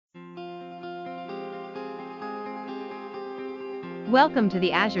Welcome to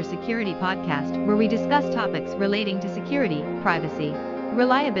the Azure Security Podcast, where we discuss topics relating to security, privacy,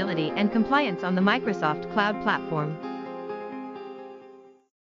 reliability, and compliance on the Microsoft Cloud Platform.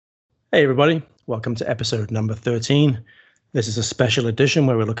 Hey everybody, welcome to episode number 13. This is a special edition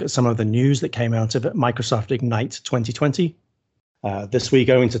where we look at some of the news that came out of Microsoft Ignite 2020. This week,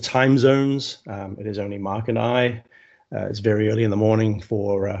 owing to time zones, it is only Mark and I. It's very early in the morning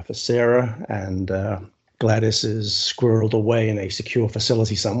for Sarah, and Gladys is squirreled away in a secure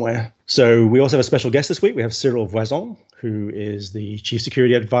facility somewhere. So we also have a special guest this week. We have Cyril Voisin, who is the Chief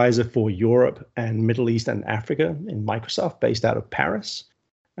Security Advisor for Europe and Middle East and Africa in Microsoft, based out of Paris.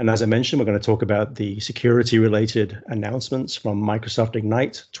 And as I mentioned, we're going to talk about the security-related announcements from Microsoft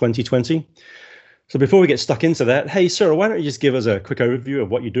Ignite 2020. So before we get stuck into that, hey, Cyril, why don't you just give us a quick overview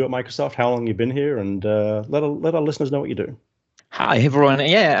of what you do at Microsoft, how long you've been here, and let our listeners know what you do. Hi, everyone.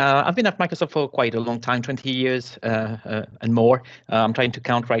 I've been at Microsoft for quite a long time, 20 years and more. I'm trying to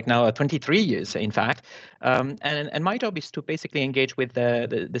count right now, 23 years, in fact. And my job is to basically engage with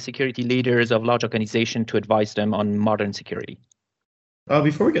the security leaders of large organizations to advise them on modern security.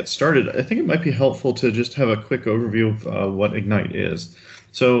 Before we get started, I think it might be helpful to just have a quick overview of what Ignite is.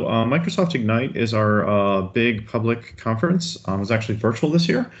 So Microsoft Ignite is our big public conference. It's actually virtual this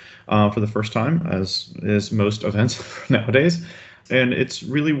year for the first time, as is most events nowadays. And it's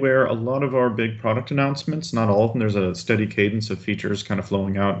really where a lot of our big product announcements, not all of them, there's a steady cadence of features kind of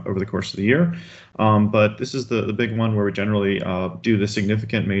flowing out over the course of the year. But this is the big one where we generally do the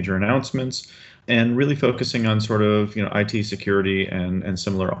significant major announcements and really focusing on sort of IT security and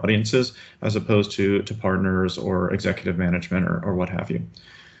similar audiences as opposed to partners or executive management or what have you.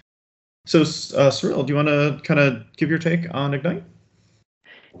 So Cyril, do you want to kind of give your take on Ignite?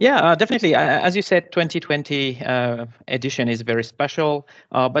 Yeah, definitely. As you said, 2020 edition is very special,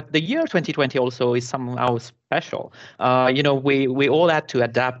 but the year 2020 also is somehow special. We all had to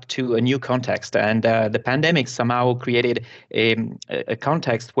adapt to a new context, and the pandemic somehow created a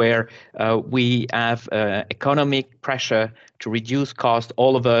context where we have economic pressure to reduce cost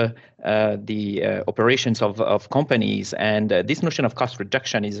all over the operations of companies, and this notion of cost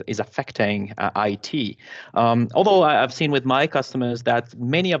reduction is affecting IT. Although I've seen with my customers that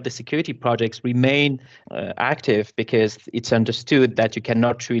many of the security projects remain active because it's understood that you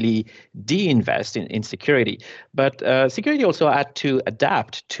cannot really de-invest in security. But security also had to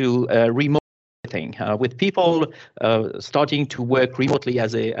adapt to remote thing. With people starting to work remotely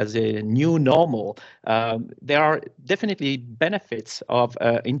as a new normal, there are definitely benefits of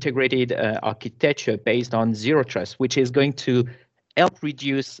integrated architecture based on zero trust, which is going to help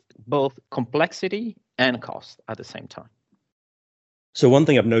reduce both complexity and cost at the same time. So one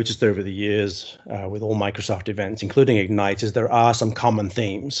thing I've noticed over the years with all Microsoft events, including Ignite, is there are some common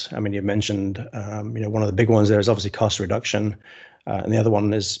themes. I mean, you mentioned, one of the big ones there is obviously cost reduction. And the other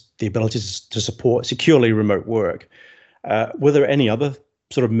one is the ability to support securely remote work. Were there any other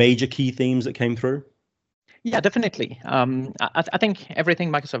sort of major key themes that came through? Yeah, definitely. I think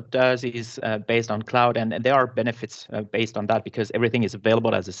everything Microsoft does is based on cloud, and there are benefits based on that because everything is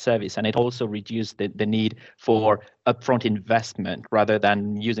available as a service, and it also reduces the need for upfront investment rather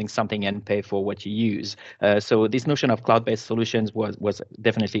than using something and pay for what you use. So this notion of cloud-based solutions was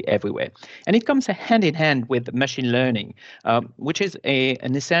definitely everywhere. And it comes hand in hand with machine learning, which is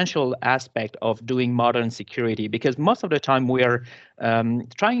an essential aspect of doing modern security, because most of the time we're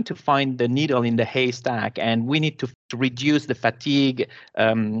trying to find the needle in the haystack, and we need to reduce the fatigue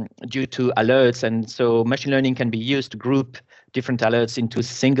due to alerts. And so machine learning can be used to group different alerts into a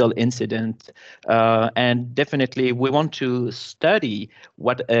single incident. And definitely we want to study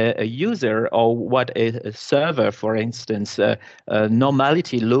what a user or what a server, for instance,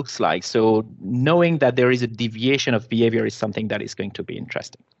 normality looks like. So knowing that there is a deviation of behavior is something that is going to be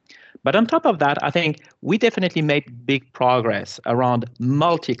interesting. But on top of that, I think we definitely made big progress around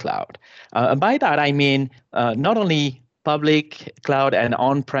multi-cloud. By that, I mean not only public cloud and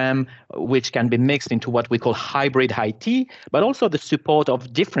on-prem, which can be mixed into what we call hybrid IT, but also the support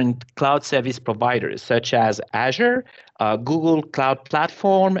of different cloud service providers such as Azure, Google Cloud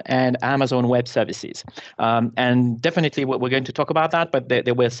Platform, and Amazon Web Services. And definitely we're going to talk about that, but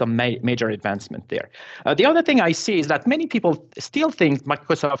there were some major advancement there. The other thing I see is that many people still think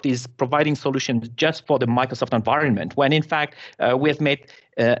Microsoft is providing solutions just for the Microsoft environment, when in fact we have made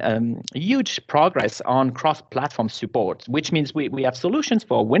huge progress on cross-platform support, which means we have solutions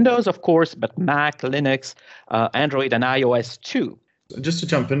for Windows, of course, but Mac, Linux, Android, and iOS too. Just to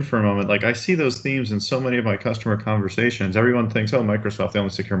jump in for a moment, I see those themes in so many of my customer conversations. Everyone thinks, oh, Microsoft, they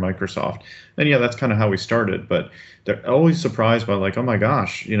only secure Microsoft. And yeah, that's kind of how we started. But they're always surprised by oh my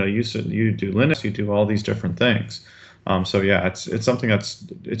gosh, you do Linux, you do all these different things. So yeah, it's something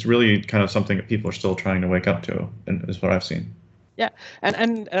it's really kind of something that people are still trying to wake up to, and is what I've seen. Yeah,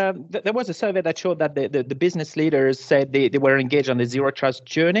 and there was a survey that showed that the business leaders said they were engaged on the zero trust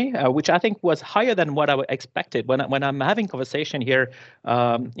journey, which I think was higher than what I expected. When I'm having conversation here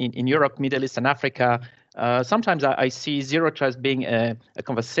in Europe, Middle East, and Africa, sometimes I see zero trust being a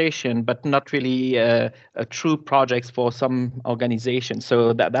conversation, but not really a true projects for some organizations.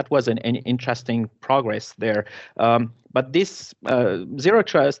 So that was an interesting progress there. But this zero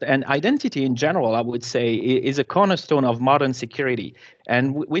trust and identity in general, I would say, is a cornerstone of modern security.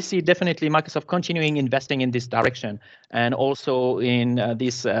 And we see definitely Microsoft continuing investing in this direction, and also in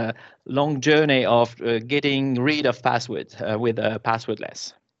this long journey of getting rid of passwords with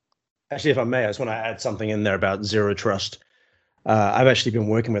passwordless. Actually, if I may, I just want to add something in there about zero trust. I've actually been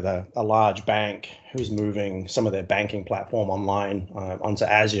working with a large bank who's moving some of their banking platform online onto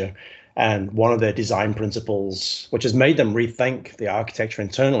Azure. And one of their design principles, which has made them rethink the architecture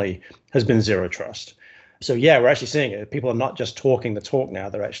internally, has been zero trust. So yeah, we're actually seeing it. People are not just talking the talk now;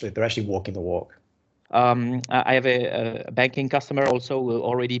 they're actually walking the walk. I have a banking customer also who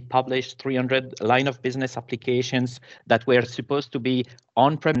already published 300 line of business applications that were supposed to be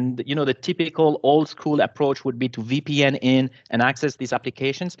on-prem. You know, the typical old school approach would be to VPN in and access these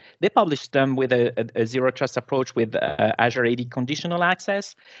applications. They published them with a zero trust approach with Azure AD conditional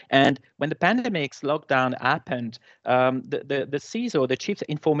access. And when the pandemic's lockdown happened, the CISO, the Chief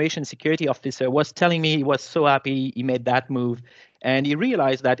Information Security Officer, was telling me he was so happy he made that move. And he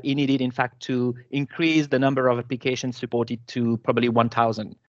realized that he needed, in fact, to increase the number of applications supported to probably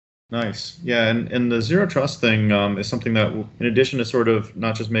 1,000. Nice. Yeah, and the zero trust thing is something that, in addition to sort of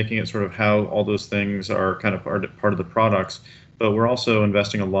not just making it sort of how all those things are kind of part of the products, but we're also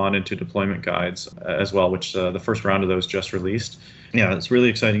investing a lot into deployment guides as well, which the first round of those just released. Yeah, it's really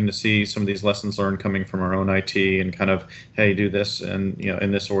exciting to see some of these lessons learned coming from our own IT and kind of, hey, do this and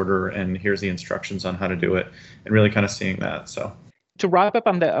in this order, and here's the instructions on how to do it, and really kind of seeing that. So. To wrap up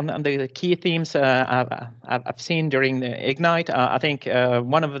on the key themes I've seen during the Ignite, I think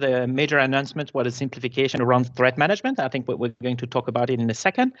one of the major announcements was a simplification around threat management. I think we're going to talk about it in a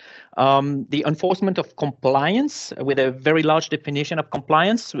second. The enforcement of compliance with a very large definition of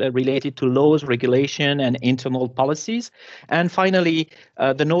compliance related to laws, regulation, and internal policies. And finally,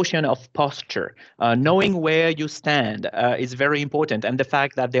 the notion of posture. Knowing where you stand is very important. And the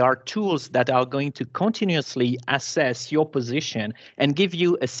fact that there are tools that are going to continuously assess your position and give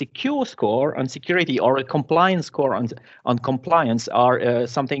you a secure score on security or a compliance score on compliance are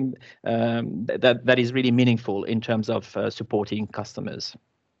something that is really meaningful in terms of supporting customers.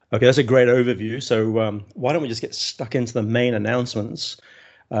 Okay, that's a great overview. So why don't we just get stuck into the main announcements?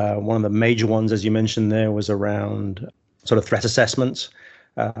 One of the major ones, as you mentioned there, was around sort of threat assessments.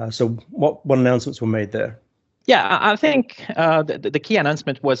 So what announcements were made there? Yeah, I think the key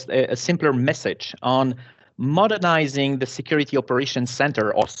announcement was a simpler message on modernizing the Security Operations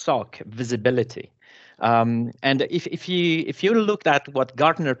Center, or SOC, visibility. And if you looked at what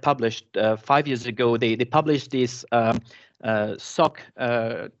Gartner published 5 years ago, they published this SOC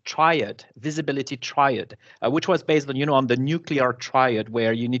triad, visibility triad, which was based on the nuclear triad,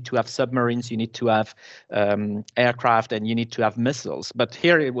 where you need to have submarines, you need to have aircraft, and you need to have missiles. But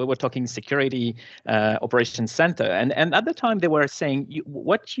here we're talking Security Operations Center, and at the time they were saying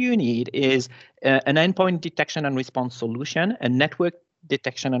what you need is an endpoint detection and response solution, a network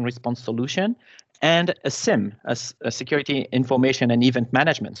detection and response solution, and a SIEM, a security information and event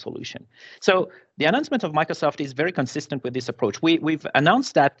management solution. So the announcement of Microsoft is very consistent with this approach. We've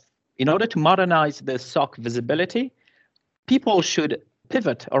announced that in order to modernize the SOC visibility, people should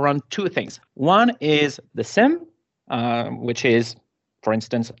pivot around two things. One is the SIEM, which is, for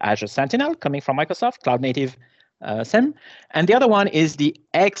instance, Azure Sentinel coming from Microsoft, cloud native SIEM. And the other one is the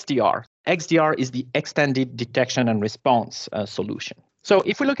XDR. XDR is the extended detection and response solution. So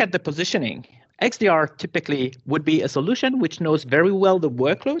if we look at the positioning, XDR typically would be a solution which knows very well the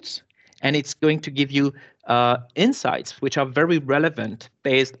workloads, and it's going to give you insights which are very relevant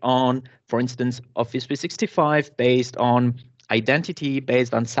based on, for instance, Office 365, based on identity,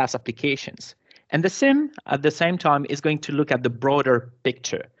 based on SaaS applications. And the SIEM, at the same time, is going to look at the broader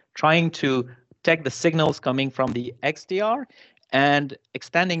picture, trying to take the signals coming from the XDR and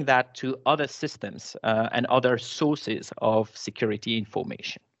extending that to other systems and other sources of security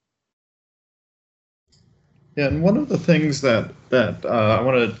information. Yeah, and one of the things that I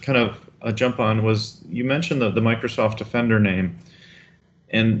want to kind of jump on was you mentioned the Microsoft Defender name,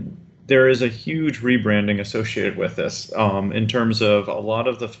 and there is a huge rebranding associated with this in terms of a lot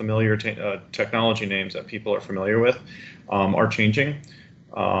of the familiar technology names that people are familiar with are changing.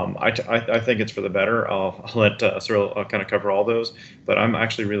 I think it's for the better. I'll let Cyril kind of cover all those, but I'm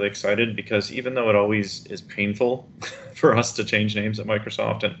actually really excited because even though it always is painful for us to change names at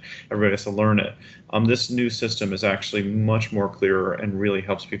Microsoft and everybody has to learn it, this new system is actually much more clearer and really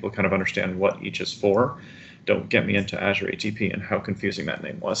helps people kind of understand what each is for. Don't get me into Azure ATP and how confusing that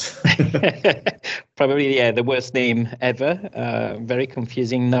name was. Probably, yeah, the worst name ever. Very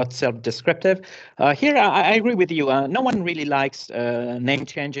confusing, not self-descriptive. Here, I agree with you. No one really likes name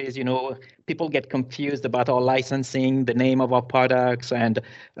changes. You know, people get confused about our licensing, the name of our products, and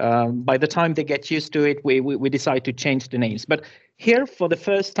by the time they get used to it, we decide to change the names. But here, for the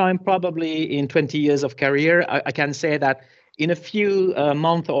first time, probably in 20 years of career, I can say that in a few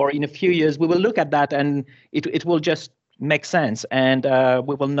months or in a few years, we will look at that and it will just make sense, and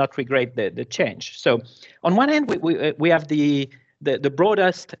we will not regret the change. So on one hand, we have the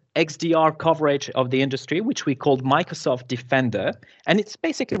broadest XDR coverage of the industry, which we called Microsoft Defender. And it's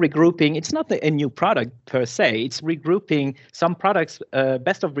basically regrouping. It's not a new product per se. It's regrouping some products,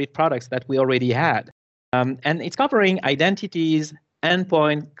 best of breed products that we already had. And it's covering identities,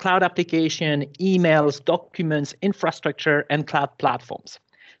 endpoint, cloud application, emails, documents, infrastructure, and cloud platforms.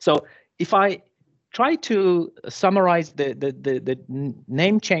 So if I try to summarize the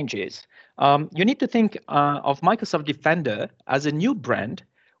name changes, you need to think of Microsoft Defender as a new brand,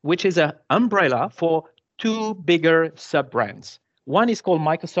 which is an umbrella for two bigger sub-brands. One is called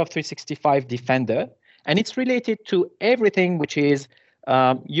Microsoft 365 Defender, and it's related to everything which is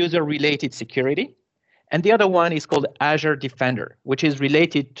user-related security. And the other one is called Azure Defender, which is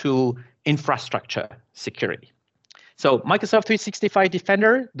related to infrastructure security. So Microsoft 365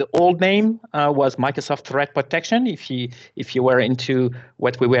 Defender, the old name was Microsoft Threat Protection, if you were into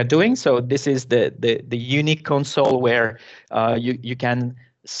what we were doing. So this is the unique console where you can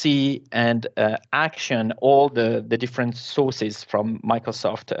see and action all the different sources from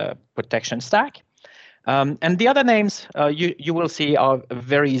Microsoft protection stack. And the other names you will see are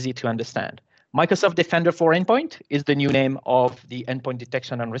very easy to understand. Microsoft Defender for Endpoint is the new name of the endpoint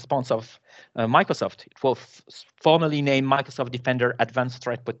detection and response of Microsoft. It was formerly named Microsoft Defender Advanced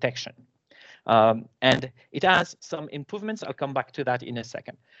Threat Protection. And it has some improvements. I'll come back to that in a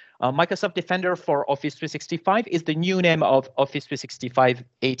second. Microsoft Defender for Office 365 is the new name of Office 365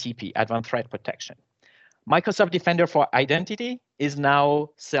 ATP, Advanced Threat Protection. Microsoft Defender for Identity is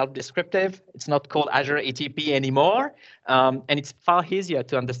now self-descriptive. It's not called Azure ATP anymore. And it's far easier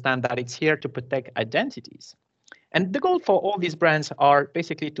to understand that it's here to protect identities. And the goal for all these brands are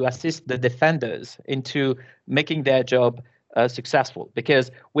basically to assist the defenders into making their job successful,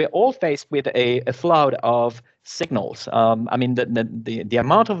 because we're all faced with a flood of signals. I mean, the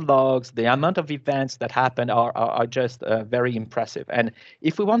amount of logs, the amount of events that happen are just very impressive. And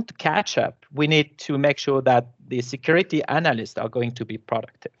if we want to catch up, we need to make sure that the security analysts are going to be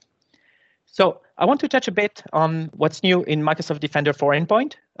productive. So I want to touch a bit on what's new in Microsoft Defender for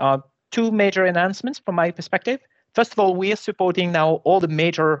Endpoint. Two major enhancements from my perspective. First of all, we are supporting now all the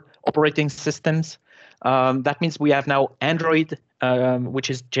major operating systems. That means we have now Android, which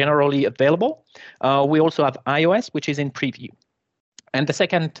is generally available. We also have iOS, which is in preview. And the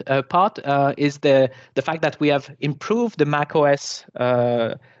second part is the fact that we have improved the macOS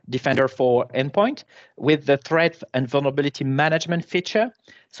Defender for Endpoint with the threat and vulnerability management feature.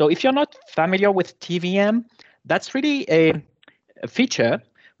 So if you're not familiar with TVM, that's really a feature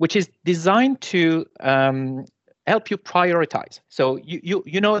which is designed to help you prioritize. So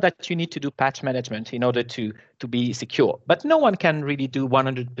you know that you need to do patch management in order to be secure, but no one can really do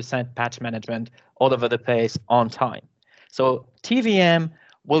 100% patch management all over the place on time. So TVM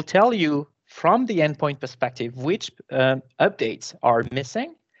will tell you from the endpoint perspective which updates are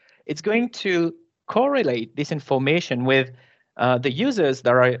missing. It's going to correlate this information with the users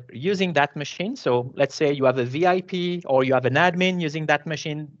that are using that machine. So let's say you have a VIP or you have an admin using that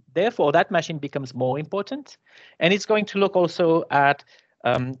machine. Therefore, that machine becomes more important. And it's going to look also at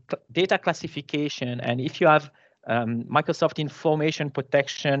data classification. And if you have Microsoft Information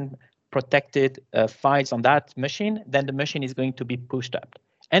Protection protected files on that machine, then the machine is going to be pushed up.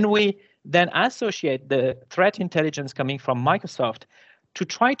 And we then associate the threat intelligence coming from Microsoft to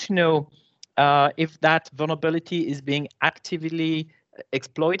try to know if that vulnerability is being actively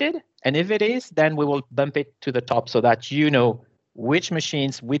exploited. And if it is, then we will bump it to the top so that you know which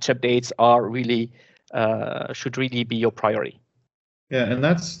machines, which updates are really should really be your priority. Yeah, and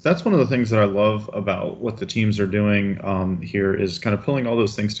that's one of the things that I love about what the teams are doing here is kind of pulling all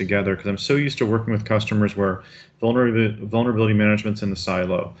those things together, because I'm so used to working with customers where vulnerability management's in the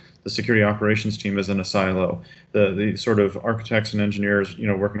silo, the security operations team is in a silo, the sort of architects and engineers,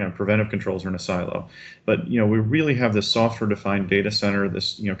 working on preventive controls are in a silo. But we really have this software-defined data center,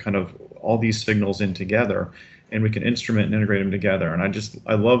 this kind of all these signals in together, and we can instrument and integrate them together. And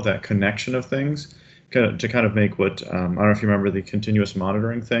I love that connection of things to kind of make what I don't know if you remember the continuous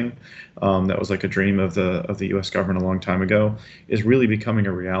monitoring thing that was like a dream of the U.S. government a long time ago, is really becoming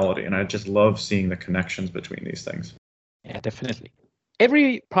a reality, and I just love seeing the connections between these things. Yeah, definitely.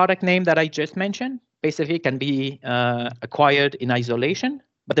 Every product name that I just mentioned basically can be acquired in isolation,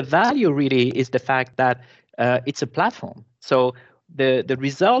 but the value really is the fact that it's a platform. So the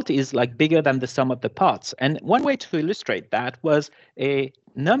result is like bigger than the sum of the parts. And one way to illustrate that was a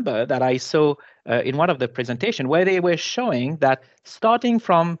number that I saw in one of the presentation where they were showing that starting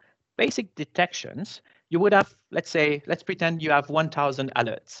from basic detections, you would have, let's pretend you have 1,000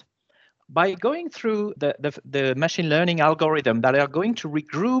 alerts. By going through the machine learning algorithm that are going to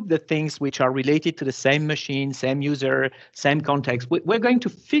regroup the things which are related to the same machine, same user, same context, we're going to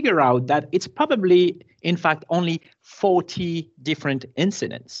figure out that it's probably, in fact, only 40 different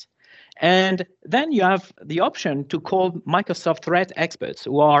incidents. And then you have the option to call Microsoft threat experts,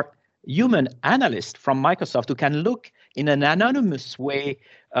 who are human analysts from Microsoft, who can look in an anonymous way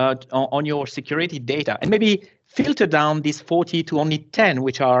on your security data and maybe filter down these 40 to only 10,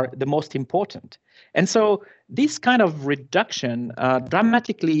 which are the most important. And so this kind of reduction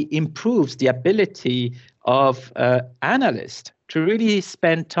dramatically improves the ability of analysts to really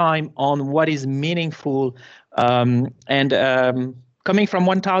spend time on what is meaningful, coming from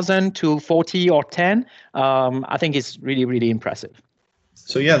 1,000 to 40 or 10, I think is really, really impressive.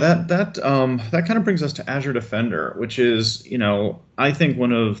 So yeah, that kind of brings us to Azure Defender, which is, I think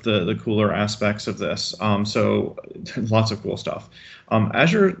one of the cooler aspects of this. So lots of cool stuff.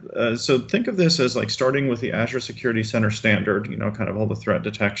 Azure. So think of this as like starting with the Azure Security Center standard, kind of all the threat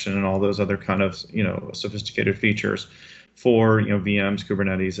detection and all those other kind of, sophisticated features for, VMs,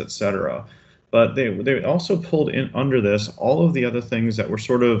 Kubernetes, et cetera. But they also pulled in under this all of the other things that were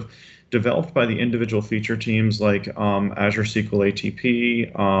sort of developed by the individual feature teams, like Azure SQL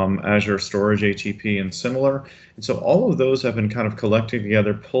ATP, Azure Storage ATP, and similar. And so all of those have been kind of collected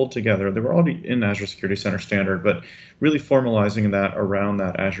together, pulled together. They were already in Azure Security Center standard, but really formalizing that around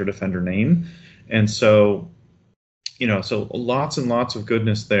that Azure Defender name. And so, so lots and lots of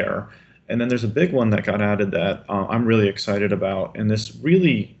goodness there. And then there's a big one that got added that I'm really excited about, and this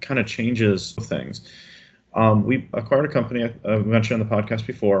really kind of changes things. We acquired a company we mentioned on the podcast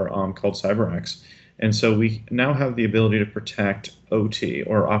before called CyberX. And so we now have the ability to protect OT,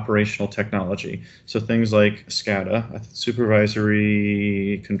 or operational technology. So things like SCADA,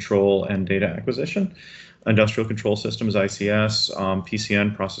 supervisory control and data acquisition, industrial control systems, ICS,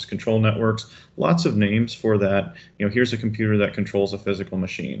 PCN, process control networks, lots of names for that. Here's a computer that controls a physical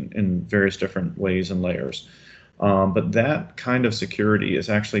machine in various different ways and layers. But that kind of security is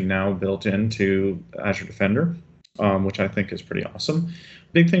actually now built into Azure Defender, which I think is pretty awesome.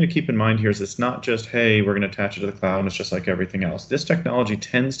 Big thing to keep in mind here is it's not just, hey, we're going to attach it to the cloud and it's just like everything else. This technology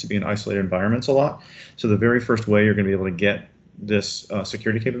tends to be in isolated environments a lot. So the very first way you're going to be able to get this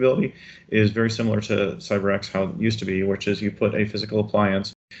security capability is very similar to CyberX, how it used to be, which is you put a physical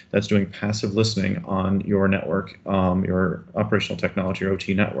appliance that's doing passive listening on your network, your operational technology, or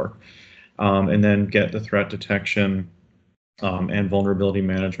OT network. And then get the threat detection and vulnerability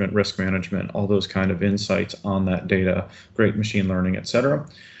management, risk management, all those kind of insights on that data, great machine learning, et cetera.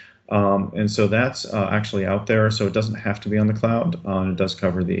 And so that's actually out there, so it doesn't have to be on the cloud. It does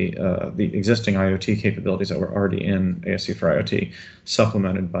cover the existing IoT capabilities that were already in ASC for IoT,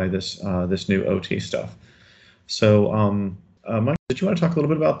 supplemented by this new OT stuff. So, Mike, did you want to talk a little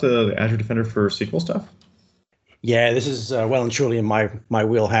bit about the Azure Defender for SQL stuff? Yeah, this is well and truly in my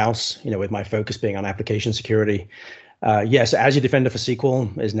wheelhouse, with my focus being on application security. Yes, Azure Defender for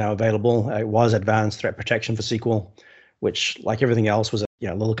SQL is now available. It was Advanced Threat Protection for SQL, which, like everything else, was a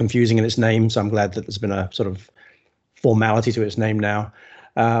little confusing in its name. So I'm glad that there's been a sort of formality to its name now.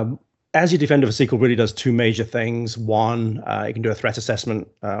 Azure Defender for SQL really does two major things. One, it can do a threat assessment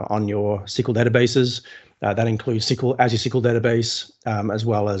on your SQL databases. That includes Azure SQL Database, as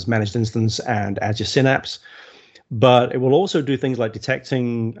well as Managed Instance and Azure Synapse. But it will also do things like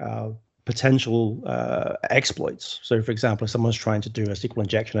detecting potential exploits. So, for example, if someone's trying to do a SQL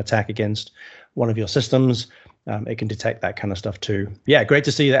injection attack against one of your systems, it can detect that kind of stuff too. Yeah, great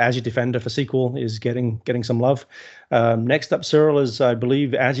to see that Azure Defender for SQL is getting some love. Next up, Cyril, is, I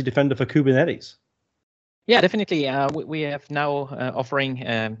believe, Azure Defender for Kubernetes. Yeah, definitely. We have now offering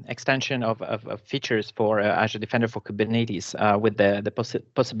extension of features for Azure Defender for Kubernetes with the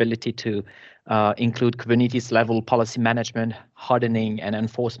possibility to include Kubernetes level policy management, hardening, and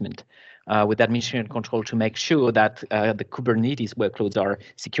enforcement with admission control to make sure that the Kubernetes workloads are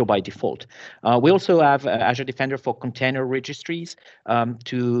secure by default. We also have Azure Defender for container registries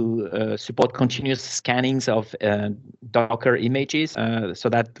to support continuous scannings of Docker images so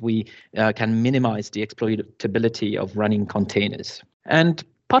that we can minimize the exploitability of running containers. And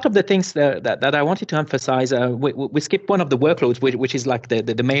part of the things that I wanted to emphasize, we skipped one of the workloads, which is like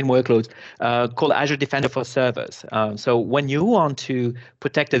the main workloads called Azure Defender for servers. So when you want to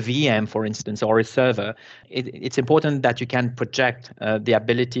protect a VM, for instance, or a server, it's important that you can project the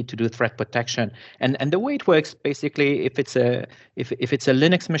ability to do threat protection. And the way it works, basically, if it's a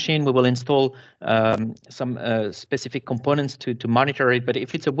Linux machine, we will install some specific components to monitor it. But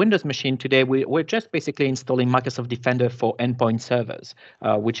if it's a Windows machine today, we're just basically installing Microsoft Defender for endpoint servers,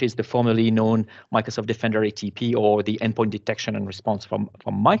 which is the formerly known Microsoft Defender ATP, or the endpoint detection and response from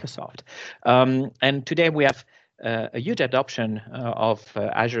Microsoft. And today we have a huge adoption of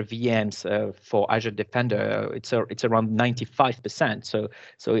Azure VMs for Azure Defender. It's around 95%,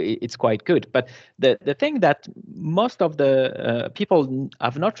 so it's quite good. But the thing that most of the people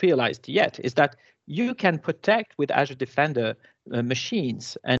have not realized yet is that you can protect with Azure Defender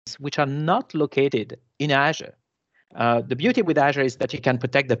machines and which are not located in Azure. The beauty with Azure is that you can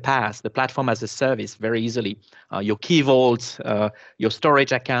protect the PaaS, the platform as a service, very easily. Your key vaults, your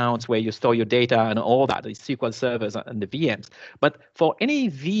storage accounts where you store your data and all that, the SQL servers and the VMs. But for any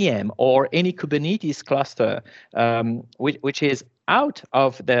VM or any Kubernetes cluster, which is out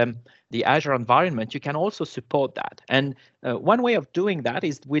of the Azure environment, you can also support that. And one way of doing that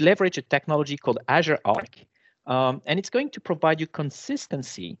is we leverage a technology called Azure Arc. And it's going to provide you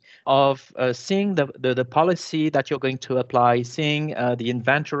consistency of seeing the policy that you're going to apply, seeing the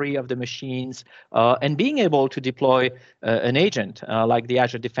inventory of the machines, and being able to deploy an agent like the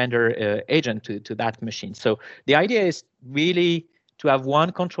Azure Defender agent to that machine. So the idea is really to have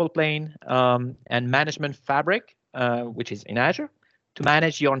one control plane and management fabric, which is in Azure, to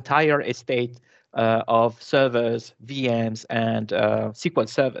manage your entire estate of servers, VMs, and SQL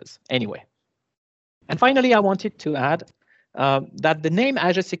servers anyway. And finally, I wanted to add that the name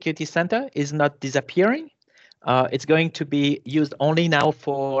Azure Security Center is not disappearing. It's going to be used only now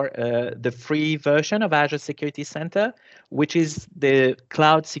for the free version of Azure Security Center, which is the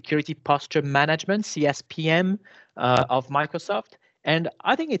Cloud Security Posture Management, CSPM, of Microsoft. And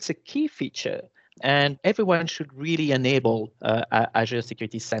I think it's a key feature, and everyone should really enable Azure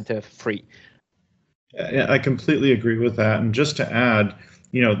Security Center free. I completely agree with that. And just to add,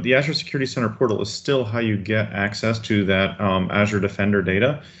 the Azure Security Center portal is still how you get access to that Azure Defender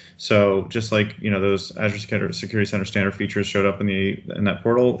data. So just like those Azure Security Center standard features showed up in that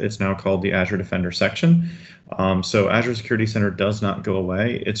portal, it's now called the Azure Defender section. So Azure Security Center does not go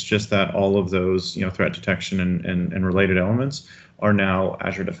away. It's just that all of those threat detection and related elements are now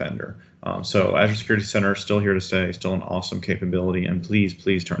Azure Defender. So Azure Security Center is still here to stay, still an awesome capability, and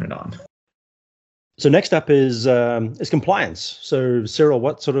please turn it on. So next up is compliance. So Cyril,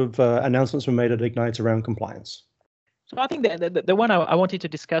 what sort of announcements were made at Ignite around compliance? So I think the one I wanted to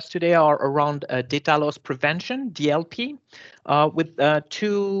discuss today are around data loss prevention, DLP, with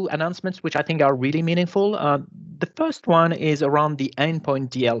two announcements which I think are really meaningful. The first one is around the endpoint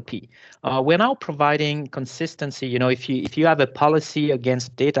DLP. We're now providing consistency. If you have a policy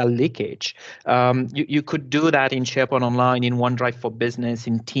against data leakage, you could do that in SharePoint Online, in OneDrive for Business,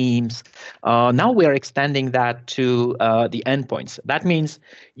 in Teams. Now we're extending that to the endpoints. That means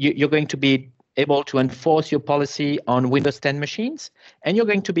you're going to be able to enforce your policy on Windows 10 machines, and you're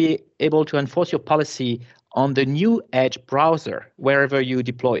going to be able to enforce your policy on the new Edge browser wherever you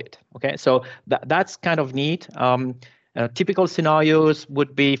deploy it. Okay, so that's kind of neat. Typical scenarios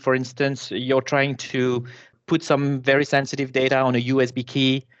would be, for instance, you're trying to put some very sensitive data on a USB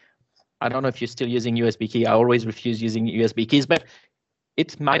key. I don't know if you're still using USB key. I always refuse using USB keys, but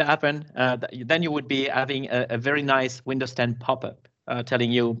it might happen. Then you would be having a very nice Windows 10 pop-up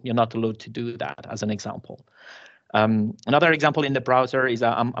telling you you're not allowed to do that, as an example. Another example in the browser is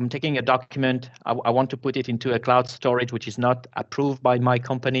I'm taking a document. I want to put it into a cloud storage which is not approved by my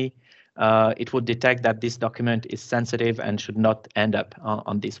company. It would detect that this document is sensitive and should not end up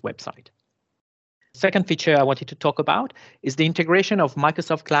on this website. Second feature I wanted to talk about is the integration of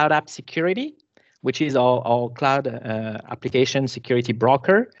Microsoft Cloud App Security which is our cloud application security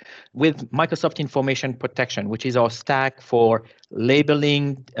broker, with Microsoft Information Protection, which is our stack for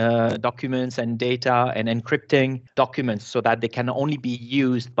labeling documents and data and encrypting documents so that they can only be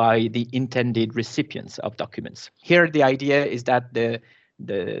used by the intended recipients of documents. Here, the idea is that the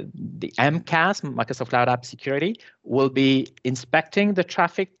MCAS, Microsoft Cloud App Security, will be inspecting the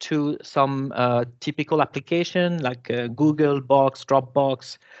traffic to some typical application like Google Box,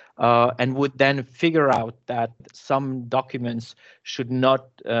 Dropbox, and would then figure out that some documents should not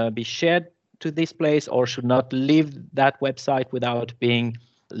be shared to this place or should not leave that website without being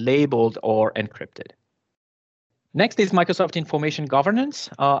labeled or encrypted. Next is Microsoft Information Governance.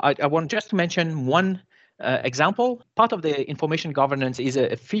 I want just to mention one example. Part of the information governance is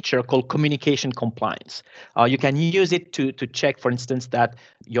a feature called communication compliance. You can use it to check, for instance, that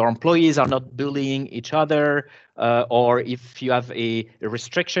your employees are not bullying each other, or if you have a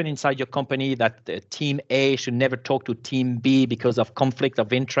restriction inside your company that team A should never talk to team B because of conflict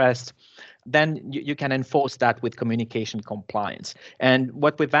of interest, then you can enforce that with communication compliance. And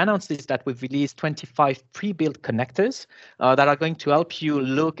what we've announced is that we've released 25 pre-built connectors that are going to help you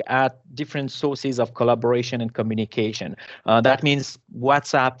look at different sources of collaboration and communication. That means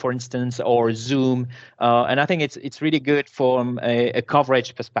WhatsApp, for instance, or Zoom. And I think it's really good from a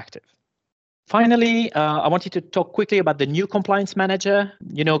coverage perspective. Finally, I wanted to talk quickly about the new compliance manager.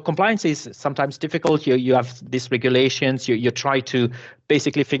 You know, compliance is sometimes difficult. You have these regulations. You try to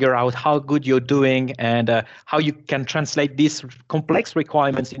basically figure out how good you're doing and how you can translate these complex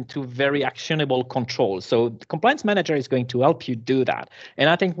requirements into very actionable controls. So the compliance manager is going to help you do that. And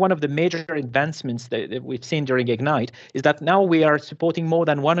I think one of the major advancements that we've seen during Ignite is that now we are supporting more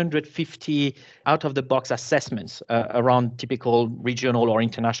than 150 out-of-the-box assessments around typical regional or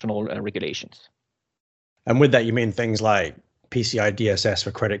international regulations. And with that, you mean things like PCI DSS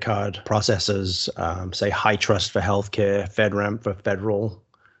for credit card processors, say high trust for healthcare, FedRAMP for federal.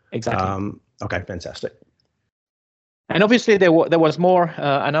 Exactly. Okay, fantastic. And obviously, there was more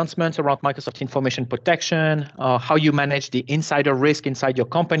announcements around Microsoft Information Protection, how you manage the insider risk inside your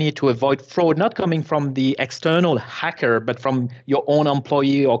company to avoid fraud, not coming from the external hacker, but from your own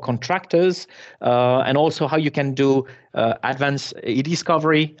employee or contractors, and also how you can do advanced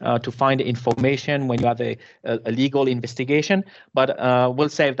e-discovery to find information when you have a legal investigation. But we'll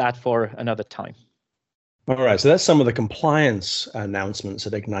save that for another time. All right, so that's some of the compliance announcements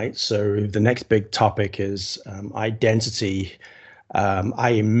at Ignite. So the next big topic is identity. I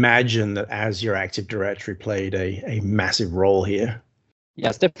imagine that Azure Active Directory played a massive role here.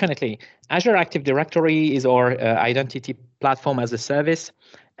 Yes, definitely. Azure Active Directory is our identity platform as a service,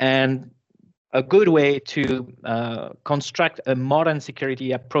 and a good way to construct a modern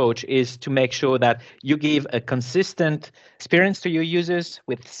security approach is to make sure that you give a consistent experience to your users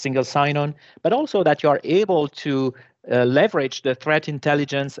with single sign-on, but also that you are able to leverage the threat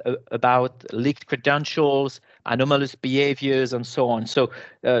intelligence about leaked credentials, anomalous behaviors, and so on. So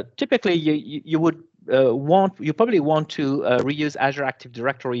typically, you probably want to reuse Azure Active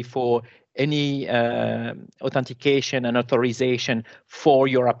Directory for any authentication and authorization for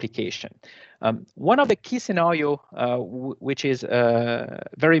your application. One of the key scenarios, which is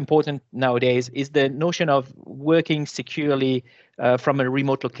very important nowadays, is the notion of working securely from a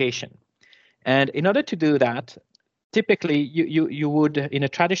remote location. And in order to do that, typically you would, in a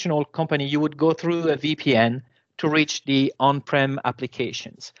traditional company, you would go through a VPN to reach the on-prem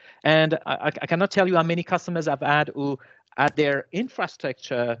applications. And I cannot tell you how many customers I've had who, at their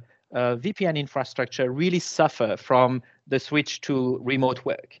infrastructure, VPN infrastructure, really suffer from the switch to remote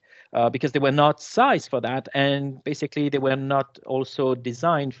work. Because they were not sized for that, and basically they were not also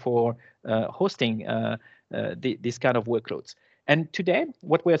designed for hosting these kind of workloads. And today,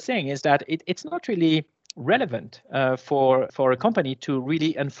 what we're saying is that it's not really relevant for a company to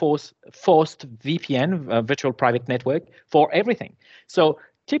really enforce forced VPN, virtual private network, for everything. So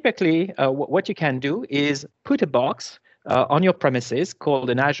typically, what you can do is put a box on your premises called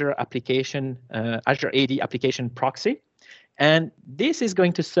an Azure application, Azure AD application proxy. And this is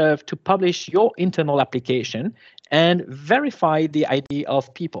going to serve to publish your internal application and verify the ID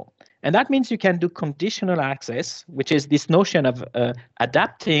of people. And that means you can do conditional access, which is this notion of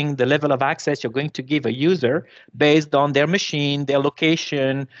adapting the level of access you're going to give a user based on their machine, their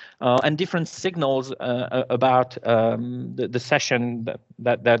location, and different signals about the session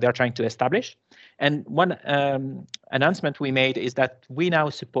that they're trying to establish. And one announcement we made is that we now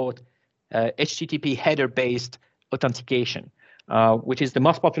support HTTP header-based authentication, which is the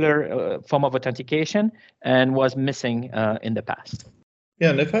most popular form of authentication and was missing in the past. Yeah,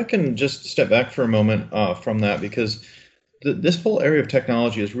 and if I can just step back for a moment from that, because This whole area of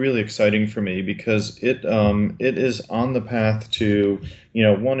technology is really exciting for me because it is on the path to,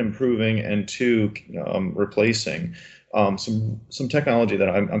 one, improving, and two, replacing some technology that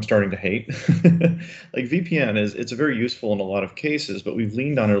I'm starting to hate. Like VPN it's very useful in a lot of cases, but we've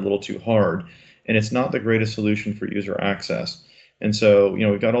leaned on it a little too hard, and it's not the greatest solution for user access. And so,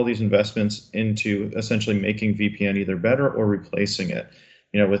 we've got all these investments into essentially making VPN either better or replacing it.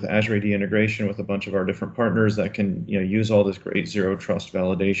 With Azure AD integration with a bunch of our different partners that can, use all this great zero trust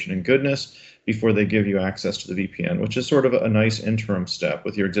validation and goodness before they give you access to the VPN, which is sort of a nice interim step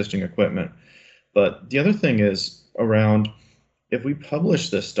with your existing equipment. But the other thing is around, if we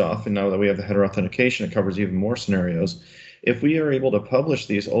publish this stuff, and now that we have the header authentication, it covers even more scenarios. If we are able to publish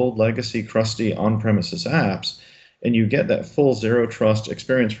these old legacy crusty on-premises apps, and you get that full zero trust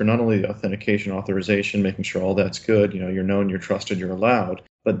experience for not only the authentication, authorization, making sure all that's good, you're known, you're trusted, you're allowed,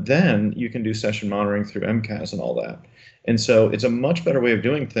 but then you can do session monitoring through MCAS and all that. And so it's a much better way of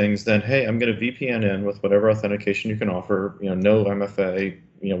doing things than, hey, I'm going to VPN in with whatever authentication you can offer, no MFA,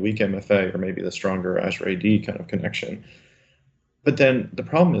 weak MFA, or maybe the stronger Azure AD kind of connection. But then the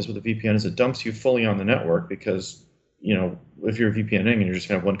problem is with the VPN is it dumps you fully on the network because if you're VPNing and you're just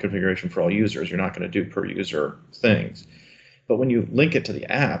going to have one configuration for all users, you're not going to do per user things. But when you link it to the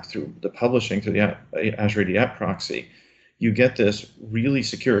app through the publishing, through the Azure AD app proxy, you get this really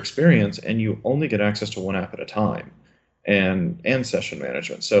secure experience, and you only get access to one app at a time and session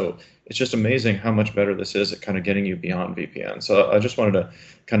management. So it's just amazing how much better this is at kind of getting you beyond VPN. So I just wanted to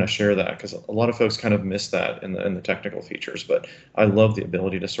kind of share that because a lot of folks kind of miss that in the technical features, but I love the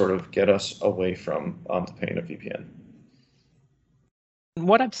ability to sort of get us away from the pain of VPN.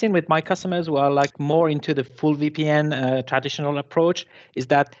 What I've seen with my customers who are like more into the full VPN traditional approach is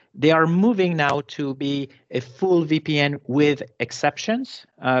that they are moving now to be a full VPN with exceptions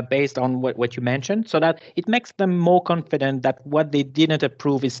based on what you mentioned, so that it makes them more confident that what they didn't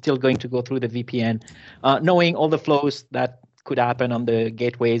approve is still going to go through the VPN, knowing all the flows that could happen on the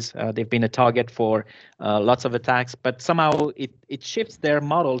gateways. They've been a target for lots of attacks, but somehow it shifts their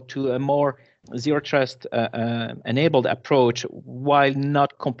model to a more zero trust enabled approach while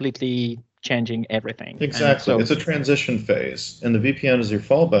not completely changing everything. Exactly. It's a transition phase, and the VPN is your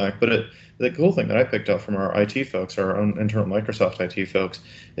fallback. But the cool thing that I picked up from our IT folks, our own internal Microsoft IT folks,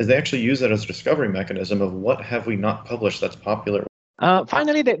 is they actually use that as a discovery mechanism of what have we not published that's popular.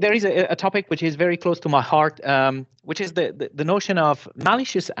 Finally, there is a topic which is very close to my heart, which is the notion of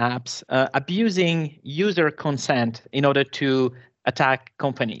malicious apps abusing user consent in order to attack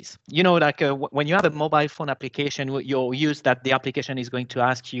companies. Like when you have a mobile phone application, you'll use that the application is going to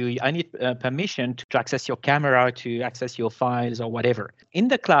ask you, I need permission to access your camera, to access your files or whatever. In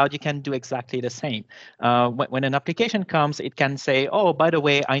the cloud, you can do exactly the same. When an application comes, it can say, oh, by the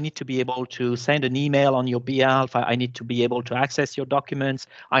way, I need to be able to send an email on your behalf. I need to be able to access your documents.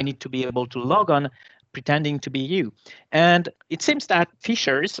 I need to be able to log on pretending to be you. And it seems that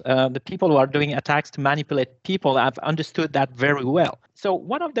phishers, the people who are doing attacks to manipulate people, have understood that very well. So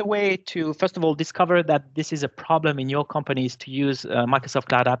one of the way to, first of all, discover that this is a problem in your company is to use Microsoft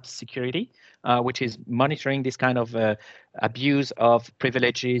Cloud App Security, which is monitoring this kind of abuse of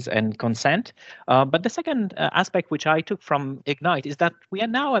privileges and consent. But the second aspect which I took from Ignite is that we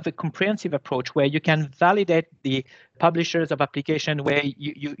now have a comprehensive approach where you can validate the publishers of application where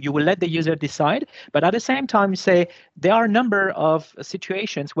you will let the user decide, but at the same time say there are a number of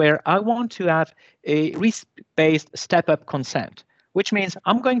situations where I want to have a risk-based step-up consent, which means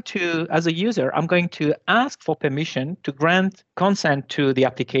I'm going to, as a user, I'm going to ask for permission to grant consent to the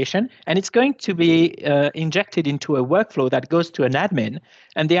application, and it's going to be injected into a workflow that goes to an admin,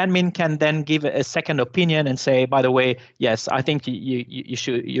 and the admin can then give a second opinion and say, by the way, yes, I think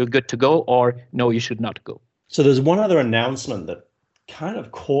you're good to go, or no, you should not go. So there's one other announcement that kind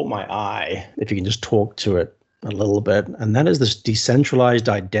of caught my eye, if you can just talk to it a little bit, and that is this decentralized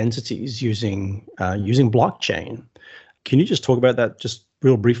identities using blockchain. Can you just talk about that just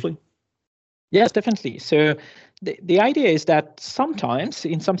real briefly? Yes, definitely. So the idea is that sometimes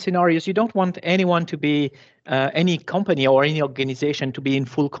in some scenarios, you don't want anyone to be any company or any organization to be in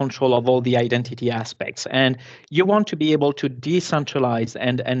full control of all the identity aspects. And you want to be able to decentralize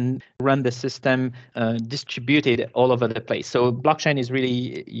and run the system distributed all over the place. So blockchain is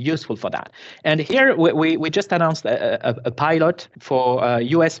really useful for that. And here we just announced a pilot for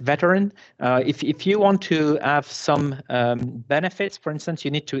US veteran. If you want to have some benefits, for instance,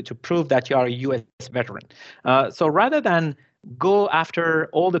 you need to prove that you are a US veteran. So rather than go after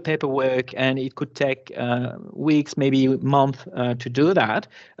all the paperwork, and it could take weeks, maybe months to do that,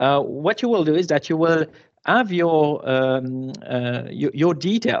 what you will do is that you will have your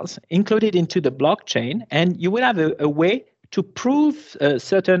details included into the blockchain, and you will have a way to prove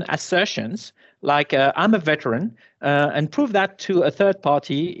certain assertions, like I'm a veteran, and prove that to a third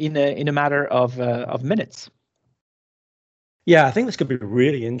party in a matter of minutes. Yeah, I think this could be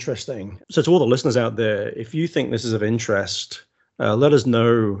really interesting. So to all the listeners out there, if you think this is of interest, let us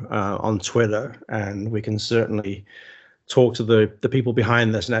know on Twitter, and we can certainly talk to the people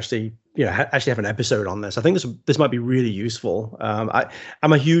behind this and actually have an episode on this. I think this might be really useful.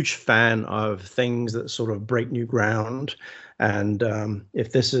 I'm a huge fan of things that sort of break new ground, and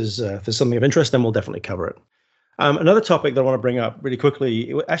if this is something of interest, then we'll definitely cover it. Another topic that I want to bring up really quickly,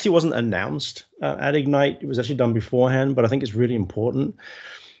 it actually wasn't announced at Ignite. It was actually done beforehand, but I think it's really important.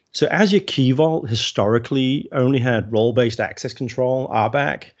 So Azure Key Vault historically only had role-based access control,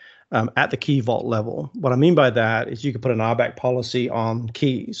 RBAC, at the Key Vault level. What I mean by that is you could put an RBAC policy on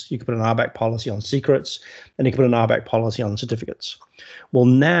keys, you could put an RBAC policy on secrets, and you could put an RBAC policy on certificates. Well,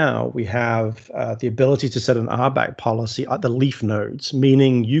 now we have the ability to set an RBAC policy at the leaf nodes,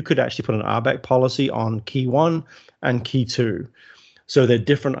 meaning you could actually put an RBAC policy on key 1 and key 2. So they're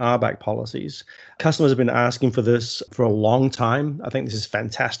different RBAC policies. Customers have been asking for this for a long time. I think this is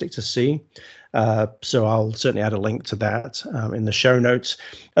fantastic to see. So I'll certainly add a link to that in the show notes,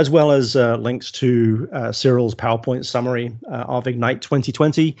 as well as links to Cyril's PowerPoint summary of Ignite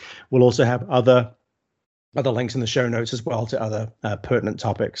 2020. We'll also have other links in the show notes as well to other pertinent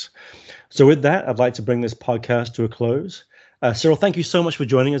topics. So with that, I'd like to bring this podcast to a close. Cyril, thank you so much for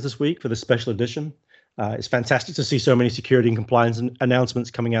joining us this week for this special edition. It's fantastic to see so many security and compliance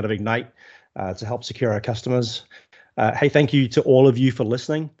announcements coming out of Ignite to help secure our customers. Hey, thank you to all of you for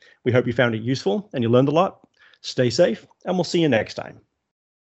listening. We hope you found it useful and you learned a lot. Stay safe, and we'll see you next time.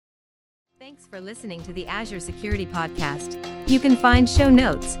 Thanks for listening to the Azure Security Podcast. You can find show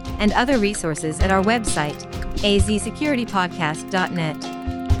notes and other resources at our website,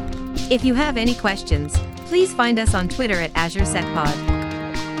 azsecuritypodcast.net. If you have any questions, please find us on Twitter at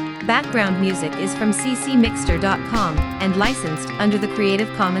AzureSecPod. Background music is from ccmixter.com and licensed under the Creative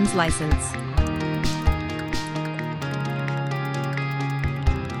Commons license.